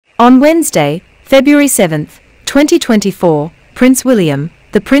On Wednesday, February 7, 2024, Prince William,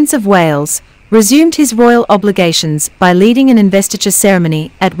 the Prince of Wales, resumed his royal obligations by leading an investiture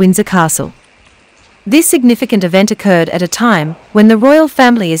ceremony at Windsor Castle. This significant event occurred at a time when the royal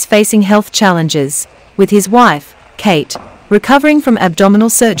family is facing health challenges, with his wife, Kate, recovering from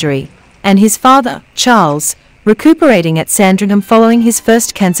abdominal surgery, and his father, Charles, recuperating at Sandringham following his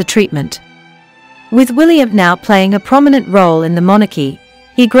first cancer treatment. With William now playing a prominent role in the monarchy,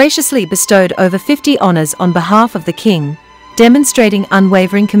 he graciously bestowed over 50 honours on behalf of the king, demonstrating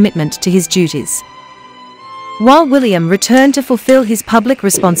unwavering commitment to his duties. While William returned to fulfill his public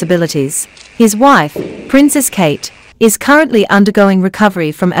responsibilities, his wife, Princess Kate, is currently undergoing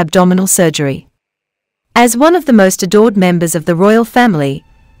recovery from abdominal surgery. As one of the most adored members of the royal family,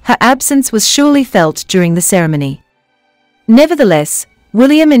 her absence was surely felt during the ceremony. Nevertheless,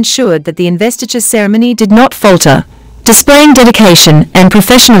 William ensured that the investiture ceremony did not falter, displaying dedication and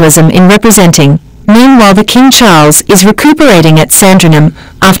professionalism in representing. Meanwhile, the King Charles is recuperating at Sandringham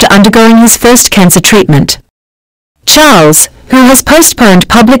after undergoing his first cancer treatment. Charles, who has postponed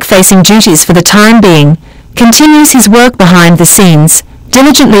public-facing duties for the time being, continues his work behind the scenes,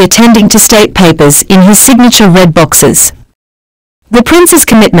 diligently attending to state papers in his signature red boxes. The prince's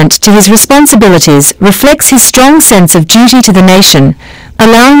commitment to his responsibilities reflects his strong sense of duty to the nation,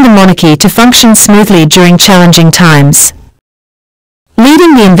 allowing the monarchy to function smoothly during challenging times.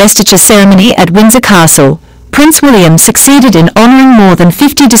 Leading the investiture ceremony at Windsor Castle, Prince William succeeded in honouring more than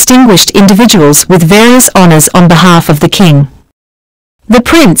 50 distinguished individuals with various honours on behalf of the king. The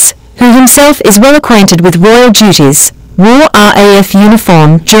prince, who himself is well acquainted with royal duties, wore RAF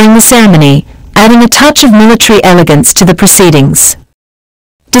uniform during the ceremony, adding a touch of military elegance to the proceedings.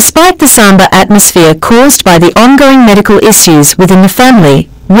 Despite the sombre atmosphere caused by the ongoing medical issues within the family,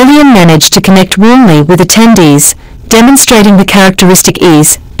 William managed to connect warmly with attendees, demonstrating the characteristic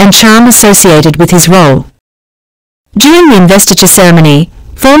ease and charm associated with his role. During the investiture ceremony,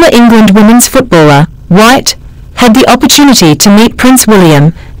 former England women's footballer, White, had the opportunity to meet Prince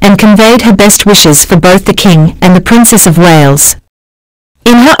William and conveyed her best wishes for both the King and the Princess of Wales.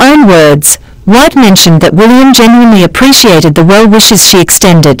 In her own words, White mentioned that William genuinely appreciated the well wishes she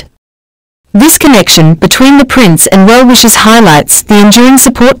extended. This connection between the prince and well-wishers highlights the enduring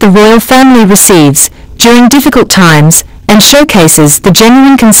support the royal family receives during difficult times and showcases the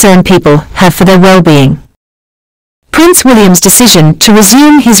genuine concern people have for their well-being. Prince William's decision to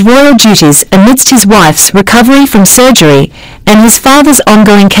resume his royal duties amidst his wife's recovery from surgery and his father's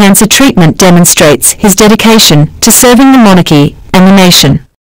ongoing cancer treatment demonstrates his dedication to serving the monarchy and the nation.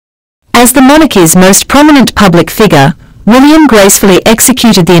 As the monarchy's most prominent public figure, William gracefully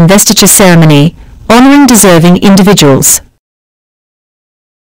executed the investiture ceremony, honouring deserving individuals.